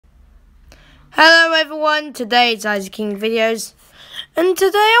Hello everyone, today it's Isaac King Videos, and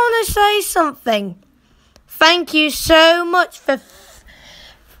today I want to say something. Thank you so much for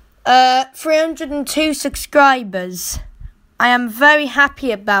 302 subscribers. I am very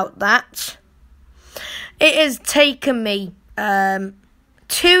happy about that. It has taken me 2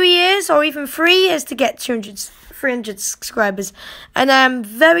 years or even 3 years to get 300 subscribers, and I am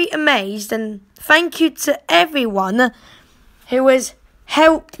very amazed, and thank you to everyone who has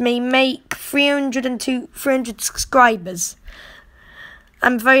helped me make 300 subscribers.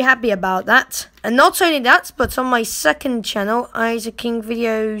 I'm very happy about that. And not only that, but on my second channel, Isaac King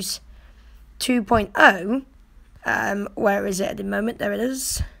Videos 2.0, where is it at the moment? There it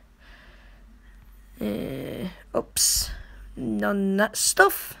is. Oops. None of that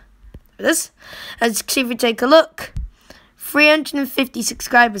stuff. There it is. As you can see, if you take a look, 350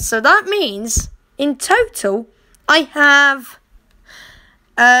 subscribers. So that means, in total, I have...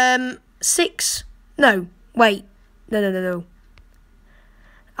 in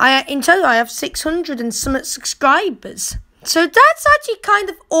total I have 600 and some subscribers. So that's actually kind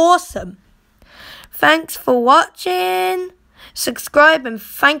of awesome. Thanks for watching. Subscribe, and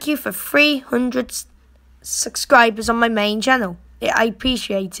thank you for 300 subscribers on my main channel. I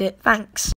appreciate it. Thanks.